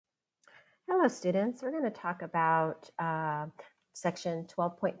Hello, students. We're going to talk about section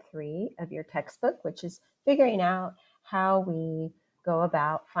 12.3 of your textbook, which is figuring out how we go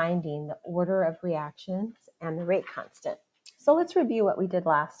about finding the order of reactions and the rate constant. So let's review what we did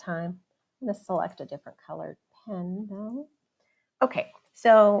last time. I'm going to select a different colored pen, though. Okay,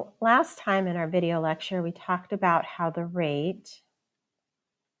 so last time in our video lecture, we talked about how the rate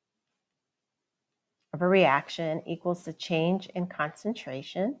of a reaction equals the change in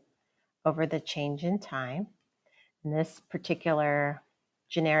concentration over the change in time. And this particular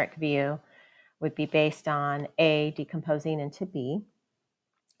generic view would be based on A decomposing into B.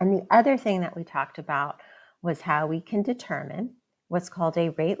 And the other thing that we talked about was how we can determine what's called a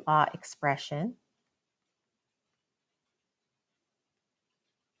rate law expression,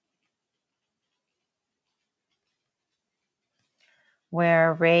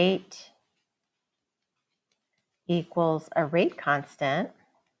 where rate equals a rate constant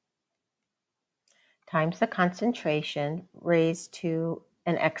times the concentration raised to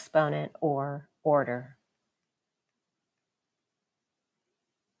an exponent or order.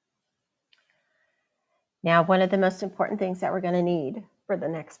 Now, one of the most important things that we're going to need for the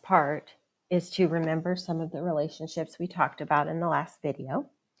next part is to remember some of the relationships we talked about in the last video,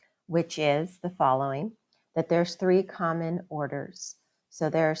 which is the following, that there's three common orders. So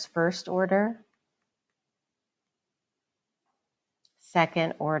there's first order,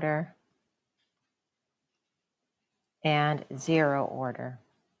 second order, and zero order.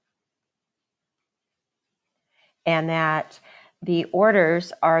 And that the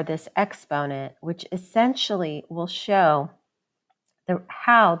orders are this exponent, which essentially will show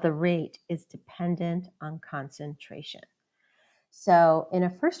how the rate is dependent on concentration. So in a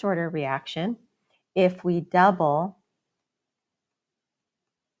first order reaction, if we double,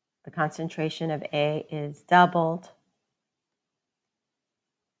 the concentration of A is doubled,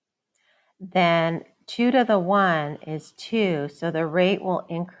 then 2 to the 1 is 2, so the rate will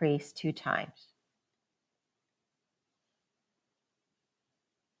increase 2 times.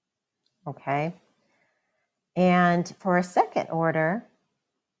 Okay? And for a second order,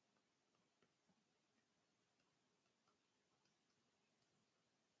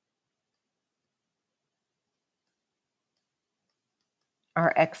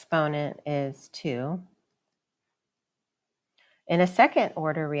 our exponent is 2. In a second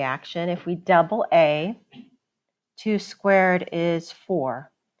order reaction, if we double A, 2 squared is 4.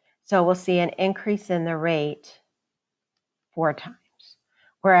 So we'll see an increase in the rate 4 times.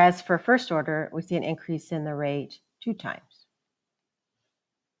 Whereas for first order, we see an increase in the rate 2 times.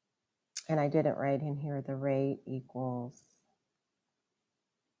 And I didn't write in here the rate equals.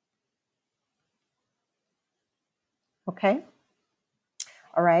 Okay.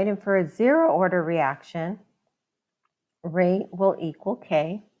 All right, and for a zero order reaction, rate will equal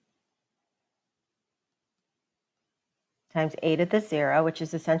K times A to the 0, which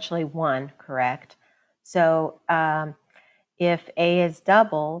is essentially 1, correct? So if A is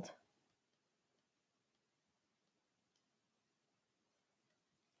doubled,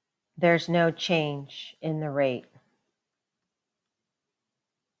 there's no change in the rate.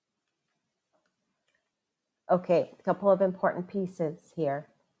 Okay, a couple of important pieces here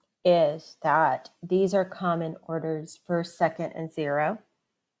is that these are common orders for second and zero.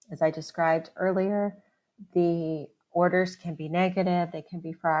 As I described earlier, the orders can be negative, they can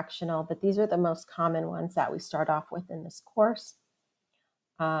be fractional, but these are the most common ones that we start off with in this course.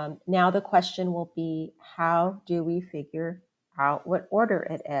 Now the question will be, how do we figure out what order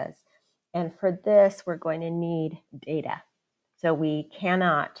it is? And for this, we're going to need data. So we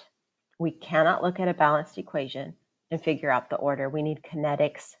cannot look at a balanced equation and figure out the order. We need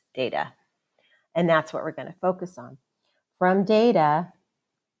kinetics data. And that's what we're going to focus on. From data,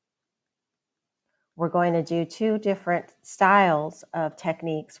 we're going to do two different styles of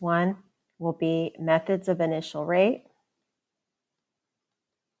techniques. One will be methods of initial rate.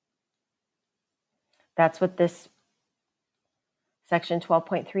 That's what this section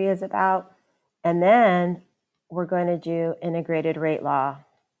 12.3 is about. And then we're going to do integrated rate law,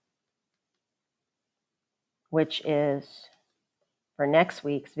 which is for next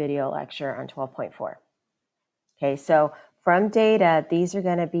week's video lecture on 12.4. Okay, so from data, these are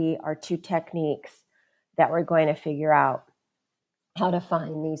going to be our two techniques that we're going to figure out how to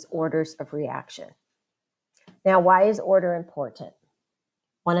find these orders of reaction. Now, why is order important?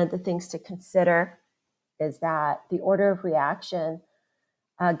 One of the things to consider is that the order of reaction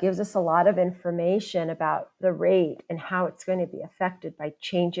gives us a lot of information about the rate and how it's going to be affected by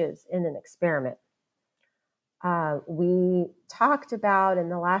changes in an experiment. We talked about in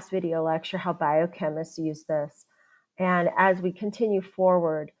the last video lecture how biochemists use this. And as we continue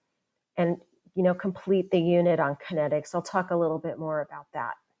forward and complete the unit on kinetics. I'll talk a little bit more about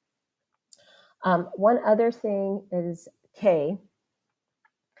that. One other thing is K.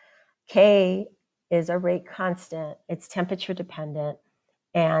 K is a rate constant. It's temperature dependent.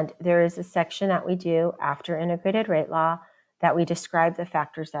 And there is a section that we do after integrated rate law that we describe the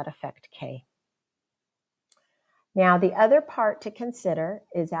factors that affect K. Now, the other part to consider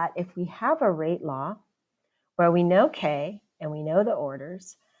is that if we have a rate law where we know K and we know the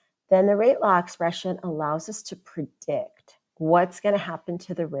orders, then the rate law expression allows us to predict what's going to happen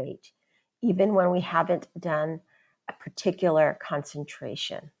to the rate, even when we haven't done a particular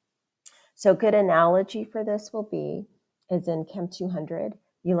concentration. So a good analogy for this will be, is in Chem 200,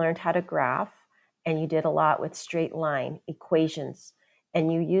 you learned how to graph, and you did a lot with straight line equations,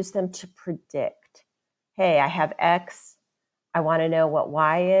 and you use them to predict. Hey, I have X, I want to know what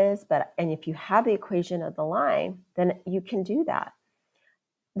Y is, and if you have the equation of the line, then you can do that.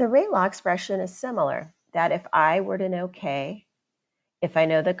 The rate law expression is similar, that if I were to know K, if I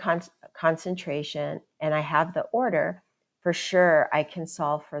know the concentration and I have the order, for sure I can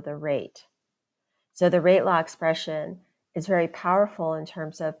solve for the rate. So the rate law expression is very powerful in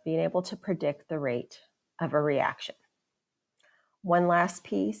terms of being able to predict the rate of a reaction. One last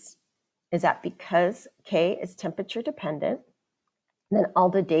piece is that because K is temperature dependent, then all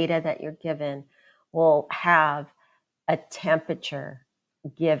the data that you're given will have a temperature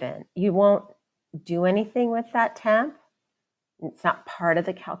given. You won't do anything with that temp. It's not part of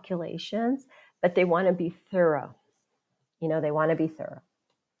the calculations, but they want to be thorough. They want to be thorough.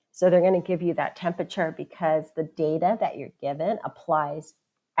 So they're going to give you that temperature because the data that you're given applies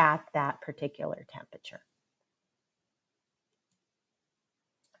at that particular temperature.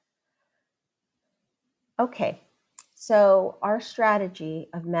 Okay, so our strategy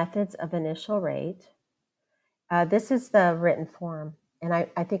of methods of initial rate, this is the written form. And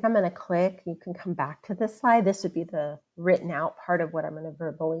I think I'm going to click. You can come back to this slide. This would be the written out part of what I'm going to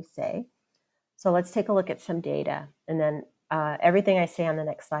verbally say. So let's take a look at some data. And then everything I say on the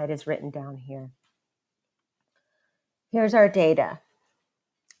next slide is written down here. Here's our data.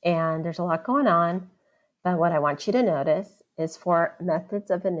 And there's a lot going on. But what I want you to notice is for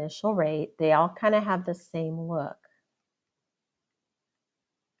methods of initial rate, they all kind of have the same look.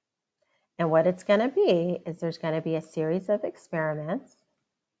 And what it's going to be is there's going to be a series of experiments.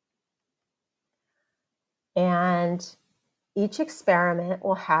 And each experiment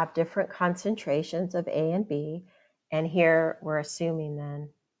will have different concentrations of A and B. And here we're assuming then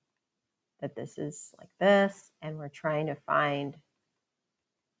that this is like this, and we're trying to find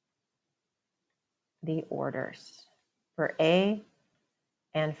the orders for A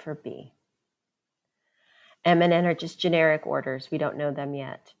and for B. M and N are just generic orders. We don't know them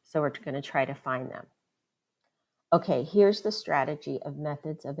yet, so we're going to try to find them. Okay, here's the strategy of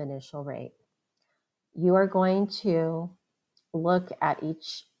methods of initial rate. You are going to look at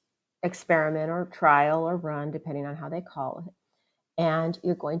each experiment or trial or run, depending on how they call it, and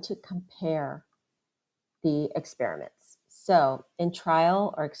you're going to compare the experiments. So in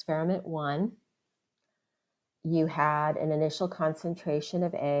trial or experiment 1, you had an initial concentration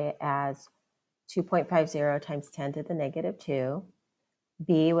of A as 2.50 times 10 to the negative 2.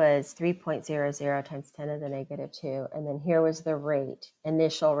 B was 3.00 times 10 to the negative 2. And then here was the rate,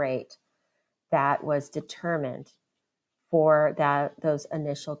 initial rate, that was determined for those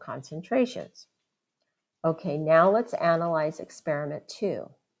initial concentrations. Okay, now let's analyze experiment 2.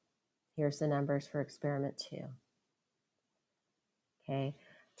 Here's the numbers for experiment 2. Okay,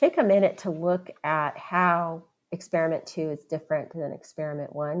 take a minute to look at how experiment 2 is different than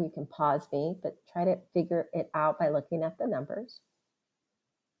experiment 1. You can pause me, but try to figure it out by looking at the numbers.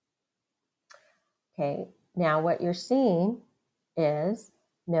 Okay, now what you're seeing is,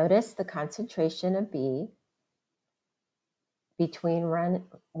 notice the concentration of B between run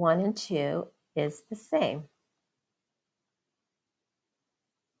 1 and 2 is the same.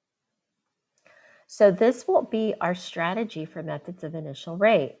 So this will be our strategy for methods of initial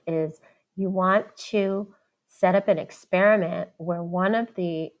rate, is you want to set up an experiment where one of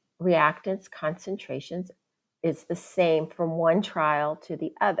the reactants concentrations is the same from one trial to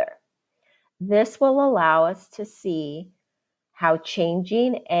the other. This will allow us to see how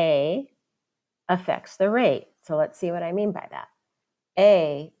changing A affects the rate. So let's see what I mean by that.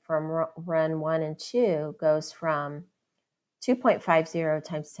 A from run 1 and 2 goes from 2.50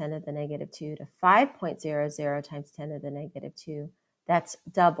 times 10 to the negative 2 to 5.00 times 10 to the negative 2. That's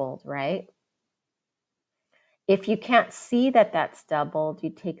doubled, right? If you can't see that that's doubled,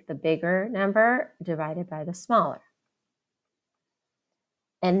 you take the bigger number divided by the smaller.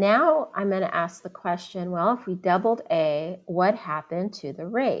 And now I'm going to ask the question, well, if we doubled A, what happened to the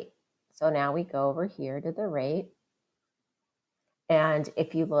rate? So now we go over here to the rate. And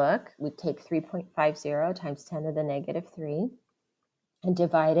if you look, we take 3.50 times 10 to the negative 3 and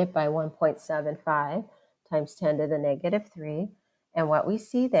divide it by 1.75 times 10 to the negative 3. And what we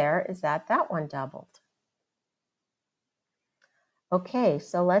see there is that that one doubled. Okay,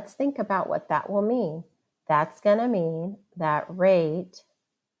 so let's think about what that will mean. That's going to mean that rate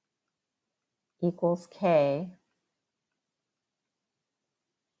equals k,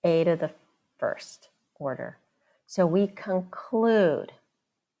 a to the first order. So we conclude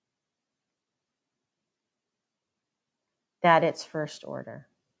that it's first order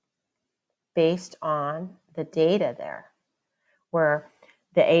based on the data there, where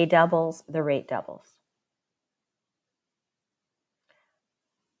the a doubles, the rate doubles.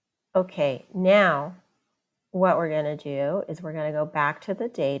 Okay, now what we're going to do is we're going to go back to the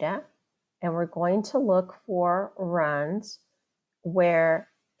data and we're going to look for runs where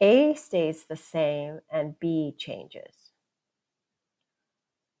A stays the same and B changes.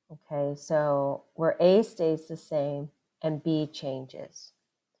 Okay, so where A stays the same and B changes.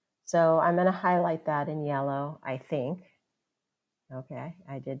 So I'm going to highlight that in yellow, I think. Okay,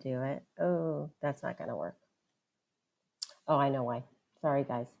 I did do it. Oh, that's not going to work. Oh, I know why. Sorry,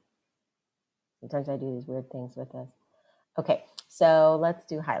 guys. Sometimes I do these weird things with this. Okay, so let's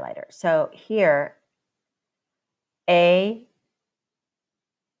do highlighter. So here, A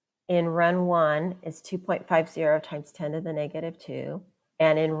in run 1 is 2.50 times 10 to the negative 2.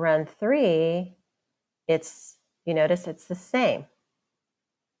 And in run 3, it's, you notice it's the same.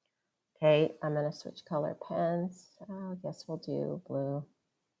 Okay, I'm going to switch color pens. I guess we'll do blue.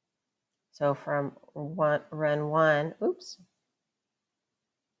 So from run 1, oops.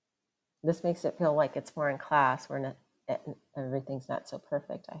 This makes it feel like it's more in class where everything's not so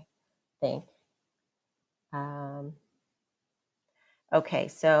perfect, I think. Okay,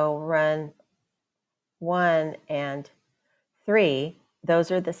 so run 1 and 3, those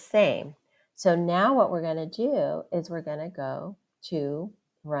are the same. So now what we're going to do is we're going to go to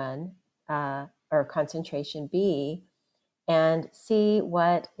run or concentration B and see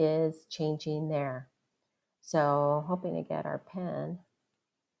what is changing there. So hoping to get our pen.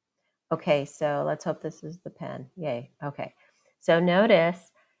 Okay, so let's hope this is the pen. Yay. Okay, so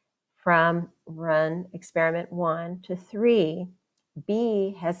notice from run experiment 1 to 3,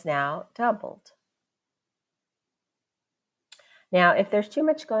 B has now doubled. Now, if there's too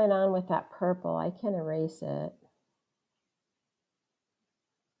much going on with that purple, I can erase it.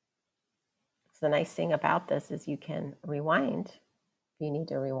 So the nice thing about this is you can rewind if you need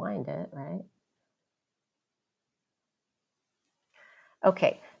to rewind it, right?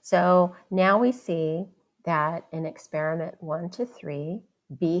 Okay, so now we see that in experiment 1 to 3,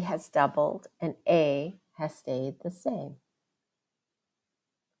 B has doubled and A has stayed the same.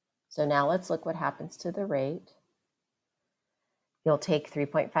 So now let's look what happens to the rate. You'll take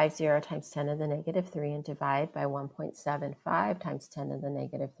 3.50 times 10 to the negative 3 and divide by 1.75 times 10 to the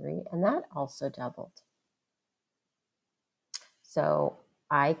negative 3, and that also doubled. So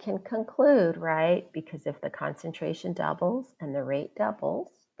I can conclude, right, because if the concentration doubles and the rate doubles,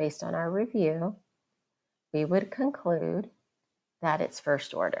 based on our review, we would conclude that it's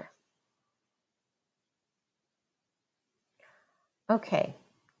first order. Okay,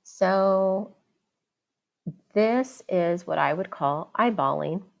 so this is what I would call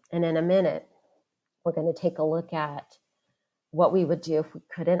eyeballing. And in a minute, we're going to take a look at what we would do if we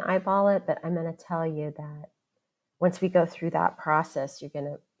couldn't eyeball it. But I'm going to tell you that once we go through that process, you're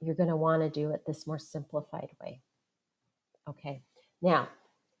going to want to do it this more simplified way. Okay, now,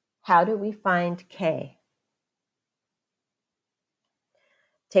 how do we find K?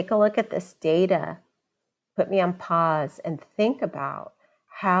 Take a look at this data. Put me on pause and think about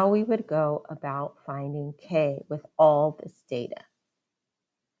how we would go about finding K with all this data.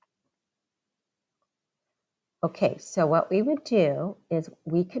 Okay, so what we would do is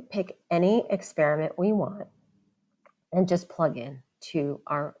we could pick any experiment we want and just plug in to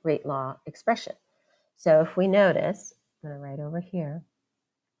our rate law expression. So if we notice, I'm going to write over here,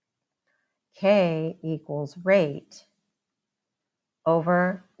 K equals rate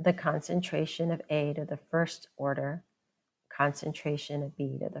over the concentration of A to the first order, concentration of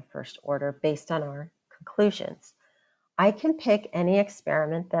B to the first order based on our conclusions. I can pick any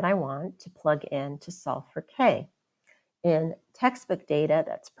experiment that I want to plug in to solve for K. In textbook data,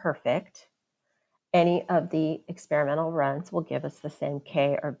 that's perfect. Any of the experimental runs will give us the same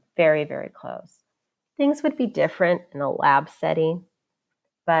K or very, very close. Things would be different in a lab setting,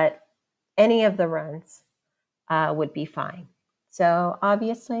 but any of the runs would be fine. So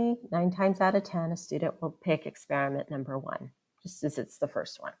obviously, 9 times out of 10, a student will pick experiment number 1, just as it's the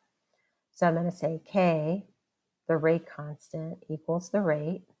first one. So I'm going to say K, the rate constant, equals the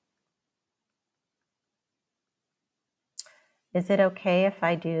rate. Is it okay if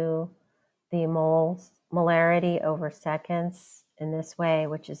I do the molarity over seconds in this way,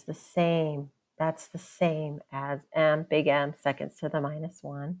 which is the same? That's the same as m, big M, seconds to the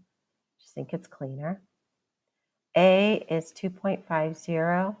 -1. Just think it's cleaner. A is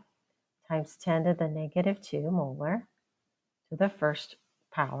 2.50 times 10 to the -2 molar to the first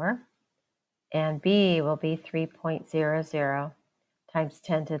power. And B will be 3.00 times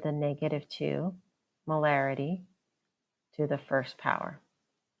 10 to the -2 molarity to the first power.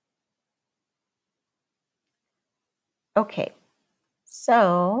 Okay,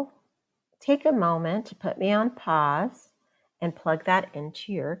 so take a moment to put me on pause and plug that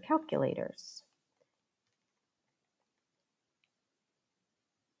into your calculators.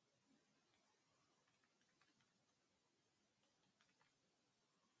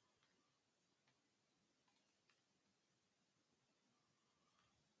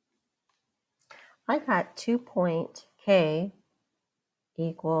 I got K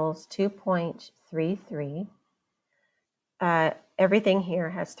equals 2.33. Everything here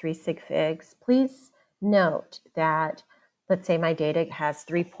has 3 sig figs. Please note that, let's say my data has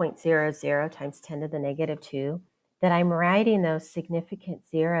 3.00 times 10 to the -2, that I'm writing those significant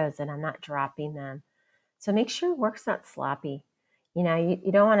zeros and I'm not dropping them. So make sure work's not sloppy. You know,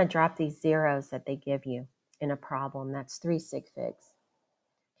 you don't want to drop these zeros that they give you in a problem. That's 3 sig figs.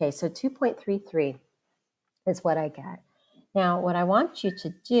 Okay, so 2.33 is what I get. Now, what I want you to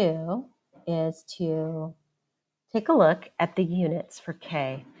do is to take a look at the units for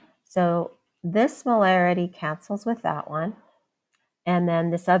K. So this molarity cancels with that one. And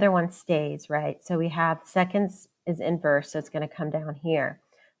then this other one stays, right? So we have seconds is inverse, so it's going to come down here.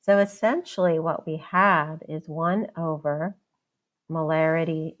 So essentially what we have is 1 over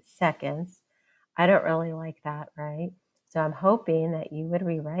molarity seconds. I don't really like that, right? So I'm hoping that you would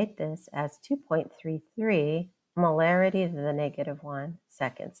rewrite this as 2.33 molarity to the -1,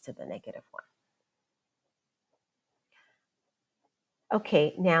 seconds to the -1.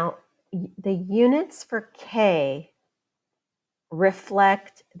 Okay, now the units for K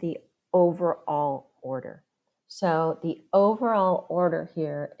reflect the overall order. So the overall order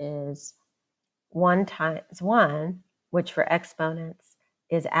here is 1 times 1, which for exponents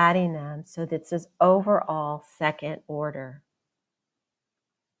is adding them. So this is overall second order.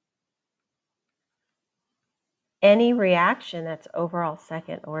 Any reaction that's overall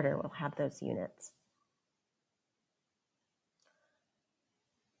second order will have those units.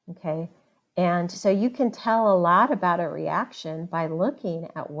 Okay, and so you can tell a lot about a reaction by looking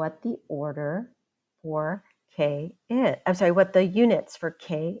at what the order for K is. I'm sorry, what the units for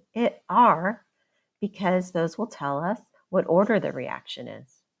K are, because those will tell us what order the reaction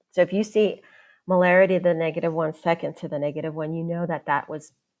is. So if you see molarity of the -1 second to the -1, you know that that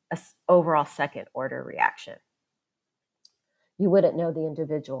was an overall second order reaction. You wouldn't know the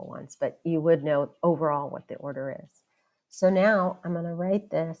individual ones, but you would know overall what the order is. So now I'm going to write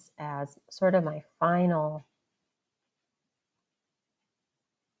this as sort of my final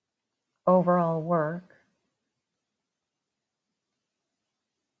overall work.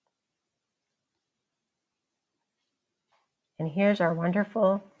 And here's our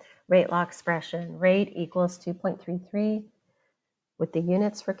wonderful rate law expression. Rate equals 2.33 with the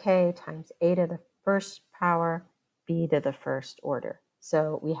units for K times A to the first power, B to the first order.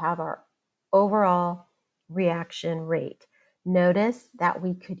 So we have our overall reaction rate. Notice that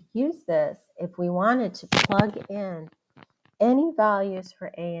we could use this if we wanted to plug in any values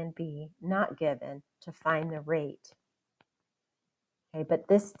for A and B not given to find the rate. Okay, but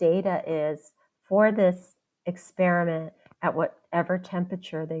this data is for this experiment at whatever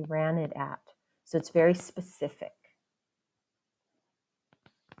temperature they ran it at. So it's very specific.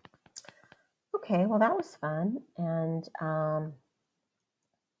 Okay, well, that was fun. And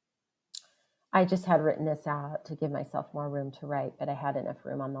I just had written this out to give myself more room to write, but I had enough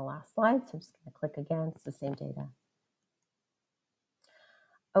room on the last slide, so I'm just going to click again. It's the same data.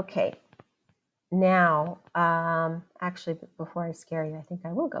 Okay, now, actually, before I scare you, I think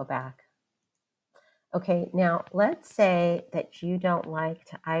I will go back. Okay, now let's say that you don't like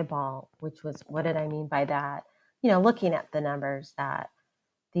to eyeball, which was, what did I mean by that? You know, looking at the numbers that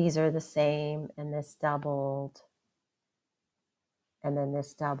these are the same and this doubled and then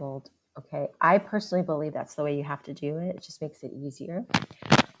this doubled. Okay, I personally believe that's the way you have to do it. It just makes it easier.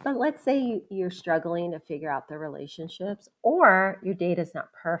 But let's say you're struggling to figure out the relationships, or your data is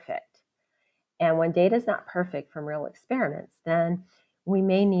not perfect. And when data is not perfect from real experiments, then we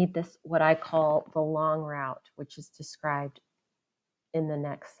may need this, what I call the long route, which is described in the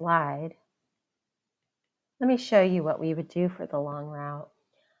next slide. Let me show you what we would do for the long route.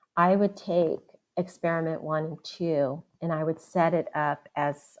 I would take experiment 1 and 2, and I would set it up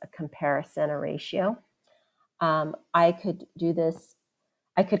as a comparison, a ratio. I could do this.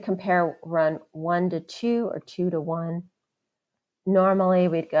 I could compare run 1 to 2 or 2 to 1. Normally,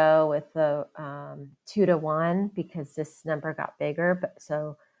 we'd go with the 2 to 1 because this number got bigger, but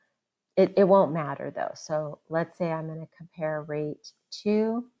so it won't matter though. So let's say I'm going to compare rate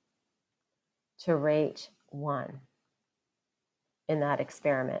 2 to rate 1 in that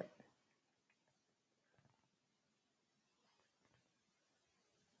experiment.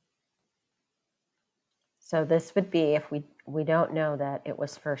 So this would be if we don't know that it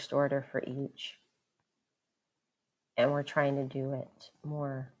was first order for each, and we're trying to do it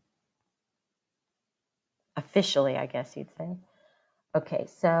more officially, I guess you'd say. Okay,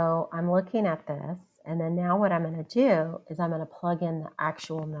 so I'm looking at this, and then now what I'm going to do is I'm going to plug in the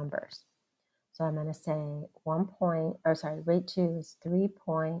actual numbers. So I'm going to say rate 2 is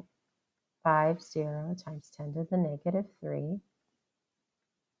 3.50 times 10 to the negative 3.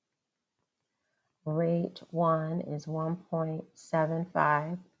 Rate 1 is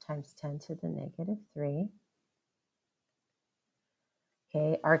 1.75 times 10 to the negative 3.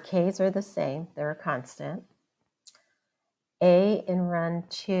 Okay, our k's are the same. They're a constant. A in run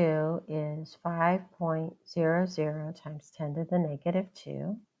 2 is 5.00 times 10 to the negative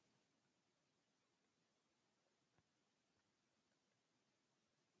 2.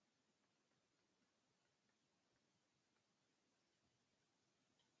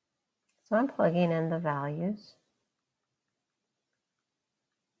 So I'm plugging in the values.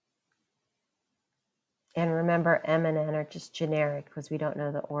 And remember, M and N are just generic because we don't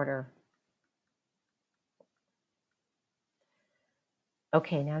know the order.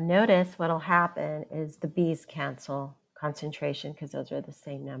 Okay, now notice what'll happen is the B's cancel concentration because those are the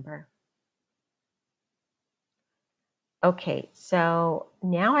same number. Okay, so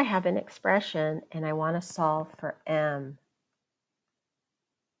now I have an expression and I want to solve for M.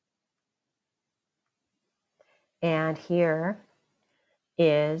 And here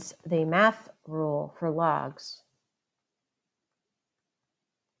is the math rule for logs.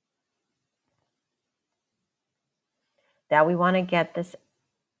 That we want to get this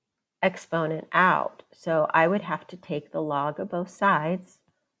exponent out. So I would have to take the log of both sides,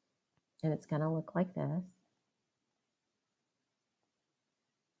 and it's going to look like this.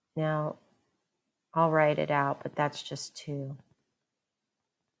 Now, I'll write it out, but that's just 2.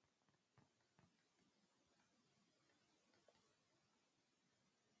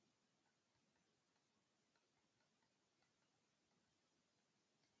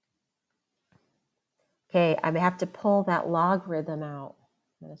 Okay, I have to pull that logarithm out.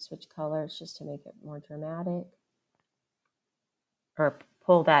 I'm going to switch colors just to make it more dramatic. Or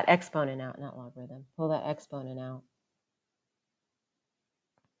pull that exponent out, not logarithm. Pull that exponent out.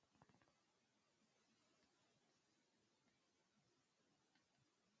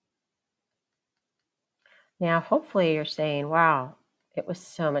 Now, hopefully you're saying, wow, it was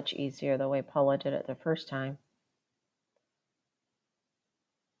so much easier the way Paula did it the first time.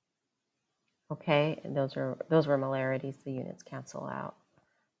 Okay, and those were molarities. The units cancel out.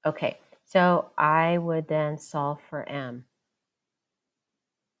 Okay, so I would then solve for M.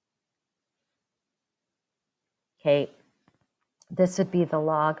 Okay, this would be the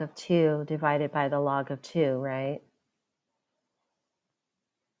log of 2 divided by the log of 2, right?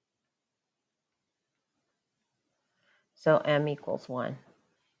 So M equals 1.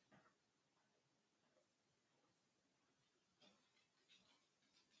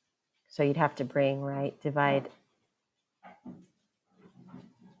 So you'd have to divide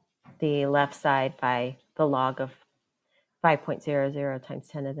the left side by the log of 5.00 times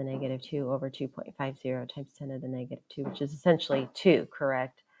 10 to the negative 2 over 2.50 times 10 to the negative 2, which is essentially 2,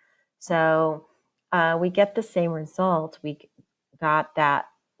 correct? So we get the same result. We got that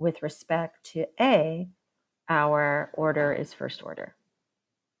with respect to A, our order is first order.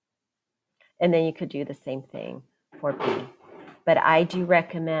 And then you could do the same thing for B. But I do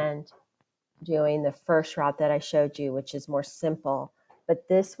recommend doing the first route that I showed you, which is more simple. But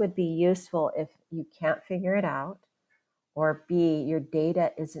this would be useful if you can't figure it out, or B, your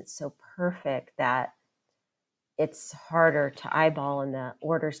data isn't so perfect that it's harder to eyeball and the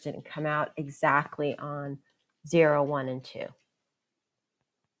orders didn't come out exactly on 0, 1, and 2.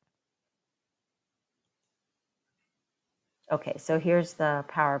 Okay, so here's the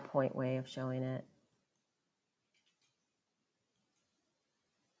PowerPoint way of showing it.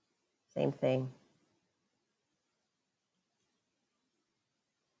 Same thing.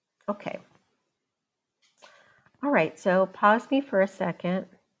 Okay. All right, so pause me for a second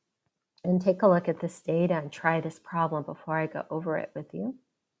and take a look at this data and try this problem before I go over it with you.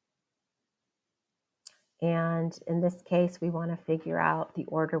 And in this case, we want to figure out the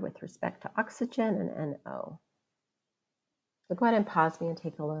order with respect to oxygen and NO. So go ahead and pause me and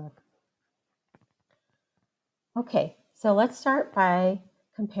take a look. Okay, so let's start by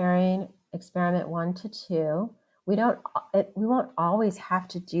comparing experiment 1 to 2. We won't always have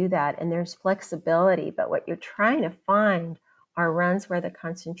to do that, and there's flexibility, but what you're trying to find are runs where the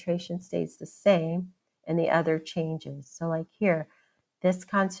concentration stays the same and the other changes. So like here, this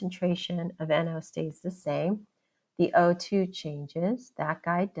concentration of NO stays the same. The O2 changes, that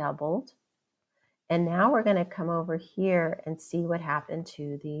guy doubled. And now we're going to come over here and see what happened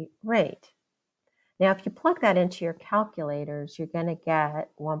to the rate. Now, if you plug that into your calculators, you're going to get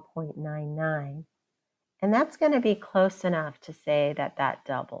 1.99. And that's going to be close enough to say that that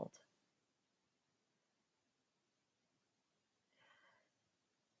doubled.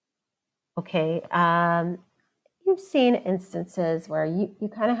 Okay, you've seen instances where you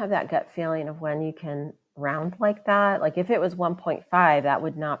kind of have that gut feeling of when you can round like that. Like if it was 1.5, that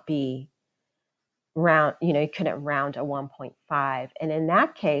would not be round, you couldn't round a 1.5. And in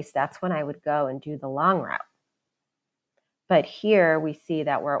that case, that's when I would go and do the long route. But here we see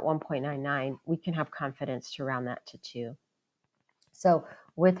that we're at 1.99. We can have confidence to round that to 2. So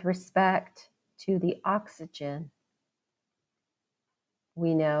with respect to the oxygen,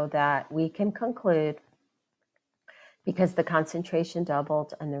 we know that we can conclude, because the concentration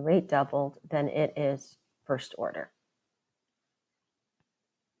doubled and the rate doubled, then it is first order.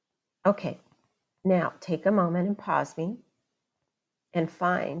 Okay, now take a moment and pause me and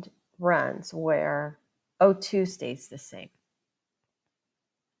find runs where O2 stays the same.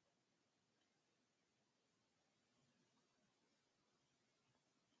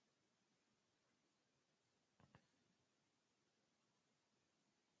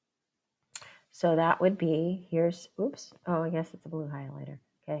 So that would be, I guess it's a blue highlighter.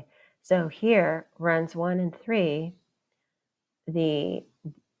 Okay, so here, runs 1 and 3, the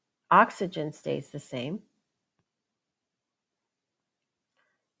oxygen stays the same.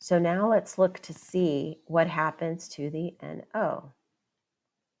 So now let's look to see what happens to the NO.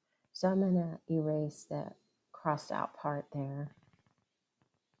 So I'm going to erase the crossed out part there.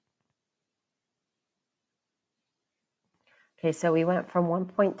 Okay, so we went from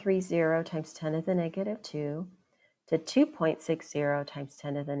 1.30 times 10 to the negative 2 to 2.60 times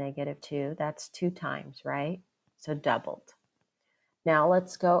 10 to the negative 2. That's 2 times, right? So doubled. Now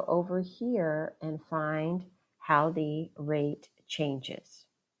let's go over here and find how the rate changes.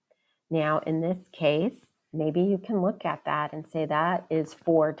 Now in this case, maybe you can look at that and say that is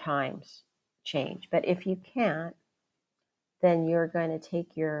 4 times change. But if you can't, then you're going to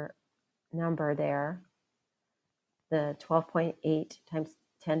take your number there, the 12.8 times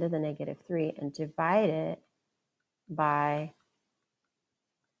 10 to the negative 3, and divide it by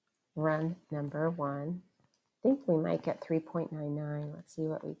run number 1. I think we might get 3.99. Let's see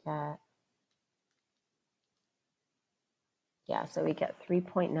what we get. Yeah, so we get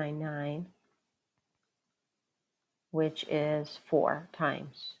 3.99, which is 4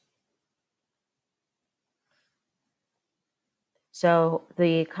 times. So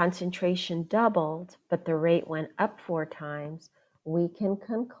the concentration doubled, but the rate went up 4 times. We can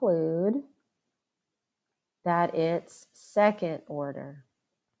conclude that it's second order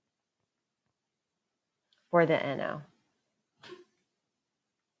for the NO.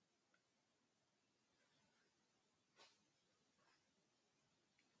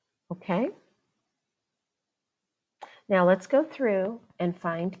 Okay. Now let's go through and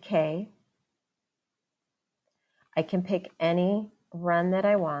find K. I can pick any run that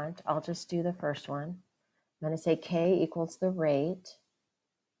I want. I'll just do the first one. I'm going to say K equals the rate.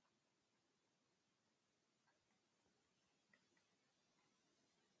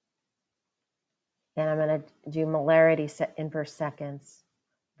 And I'm going to do molarity set inverse seconds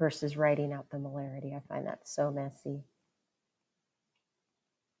versus writing out the molarity. I find that so messy.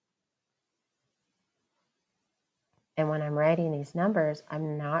 And when I'm writing these numbers,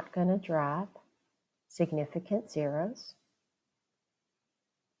 I'm not going to drop significant zeros.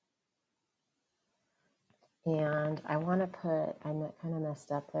 And I want to put, I kind of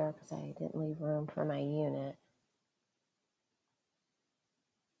messed up there because I didn't leave room for my unit.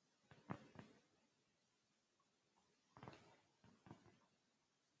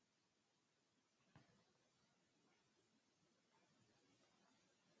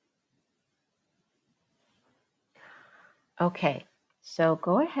 Okay, so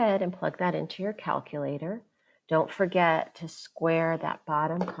go ahead and plug that into your calculator. Don't forget to square that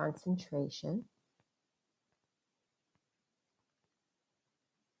bottom concentration.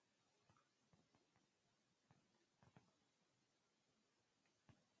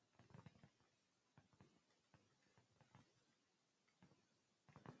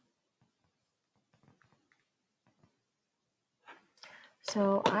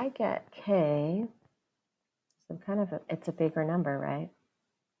 So I get K, some kind of, it's a bigger number, right?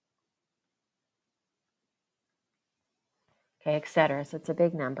 Okay, et cetera. So it's a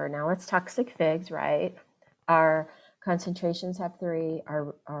big number. Now let's talk sig figs, right? Our concentrations have 3,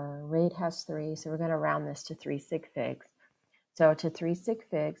 our rate has 3, so we're going to round this to 3 sig figs. So to 3 sig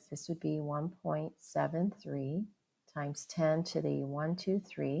figs, this would be 1.73 times 10 to the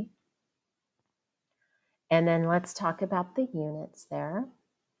 123. And then let's talk about the units there.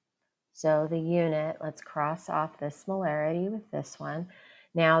 So the unit, let's cross off this molarity with this one.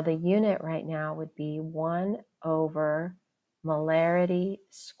 Now the unit right now would be 1 over molarity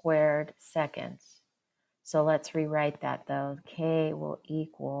squared seconds. So let's rewrite that though. K will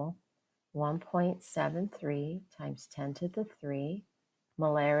equal 1.73 times 10 to the 3,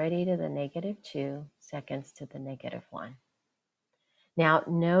 molarity to the -2, seconds to the -1. Now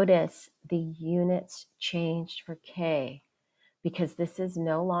notice the units changed for K because this is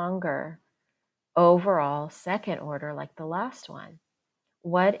no longer overall second order like the last one.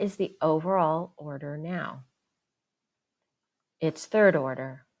 What is the overall order now? It's third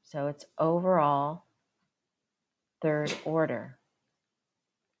order. So it's overall third order.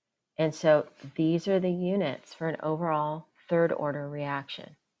 And so these are the units for an overall third order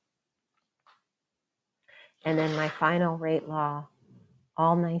reaction. And then my final rate law,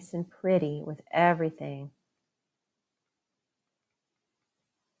 all nice and pretty with everything.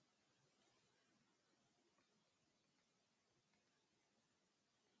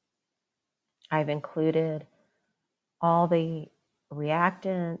 I've included all the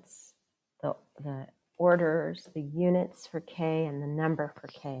reactants, the orders, the units for K, and the number for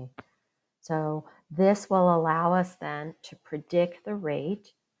K. So this will allow us then to predict the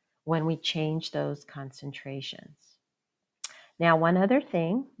rate when we change those concentrations. Now, one other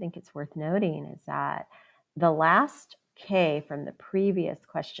thing I think it's worth noting is that the last K from the previous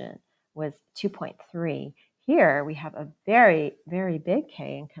question was 2.3. Here we have a very, very big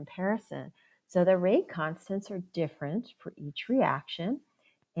K in comparison. So the rate constants are different for each reaction,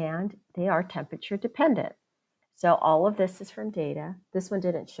 and they are temperature dependent. So all of this is from data. This one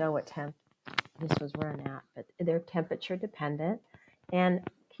didn't show what temp this was run at, but they're temperature dependent. And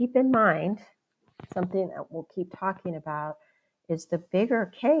keep in mind, something that we'll keep talking about is the bigger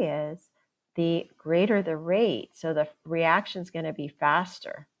K is, the greater the rate. So the reaction is going to be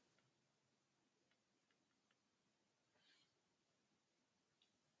faster.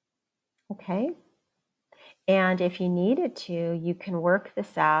 Okay. And if you needed to, you can work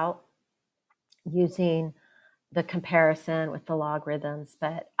this out using the comparison with the logarithms,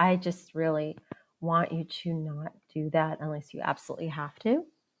 but I just really want you to not do that unless you absolutely have to.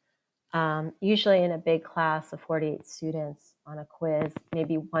 Usually in a big class of 48 students on a quiz,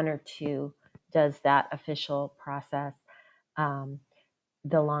 maybe 1 or 2 does that official process,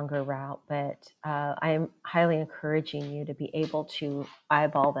 the longer route, but I'm highly encouraging you to be able to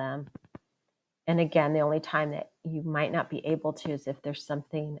eyeball them. And again, the only time that you might not be able to is if there's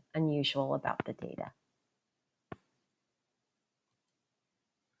something unusual about the data.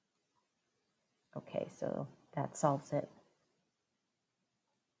 Okay, so that solves it.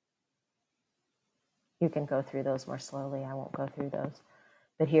 You can go through those more slowly. I won't go through those.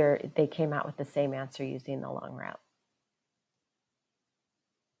 But here they came out with the same answer using the long route.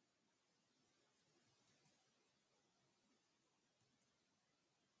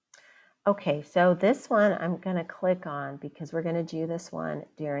 Okay, so this one I'm going to click on because we're going to do this one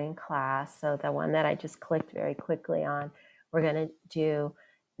during class. So the one that I just clicked very quickly on, we're going to do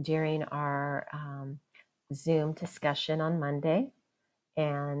during our Zoom discussion on Monday.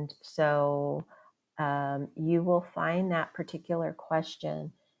 And so you will find that particular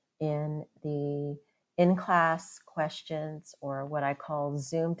question in the in-class questions, or what I call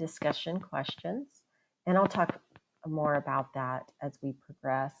Zoom discussion questions. And I'll talk more about that as we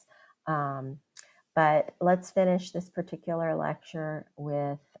progress. But let's finish this particular lecture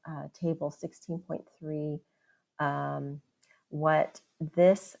with table 16.3. What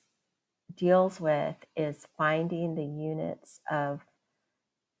this deals with is finding the units of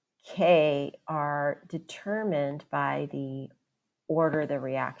K are determined by the order the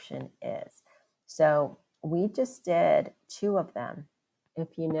reaction is. So we just did 2 of them.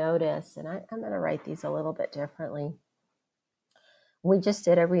 If you notice, and I'm going to write these a little bit differently. We just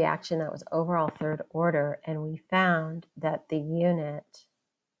did a reaction that was overall third order, and we found that the unit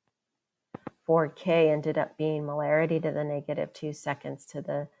for K ended up being molarity to the -2, seconds to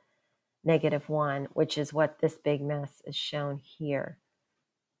the -1, which is what this big mess is shown here.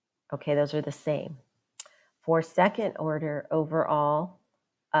 Okay, those are the same. For second order overall,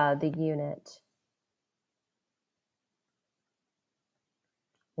 the unit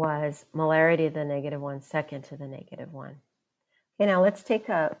was molarity to the -1, second to the -1. Okay, now let's take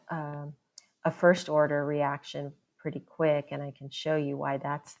a first order reaction pretty quick, and I can show you why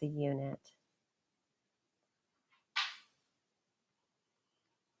that's the unit.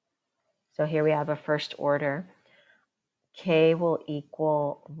 So here we have a first order. K will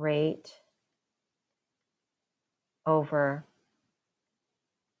equal rate over,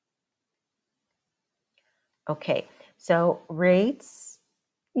 okay, so rates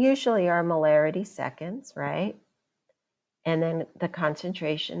usually are molarity seconds, right? And then the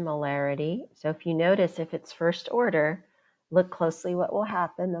concentration molarity. So if you notice, if it's first order, look closely what will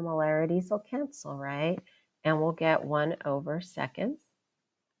happen. The molarities will cancel, right? And we'll get 1 over seconds,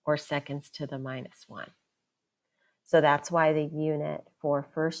 or seconds to the -1. So that's why the unit for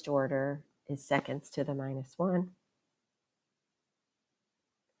first order is seconds to the -1.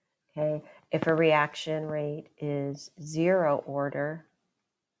 Okay, if a reaction rate is 0 order,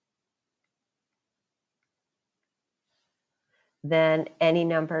 then any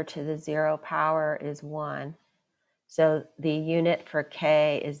number to the 0 power is 1. So the unit for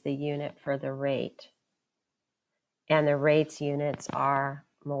K is the unit for the rate. And the rate's units are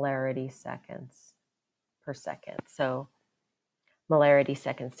molarity seconds per second. So molarity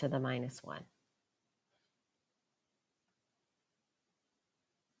seconds to the -1.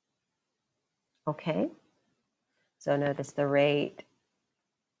 Okay, so notice the rate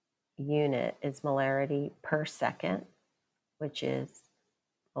unit is molarity per second, which is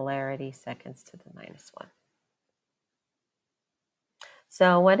molarity seconds to the -1.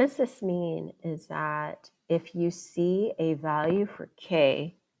 So what does this mean is that if you see a value for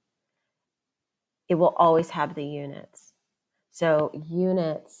K, it will always have the units. So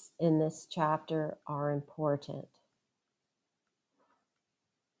units in this chapter are important.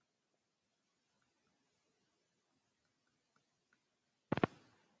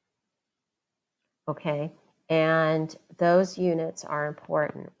 Okay, and those units are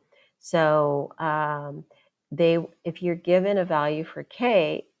important. So if you're given a value for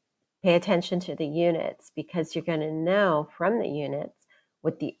K, pay attention to the units, because you're going to know from the units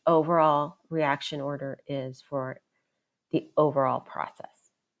what the overall reaction order is for the overall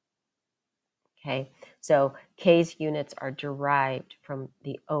process. Okay, so K's units are derived from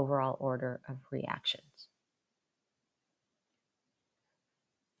the overall order of reaction.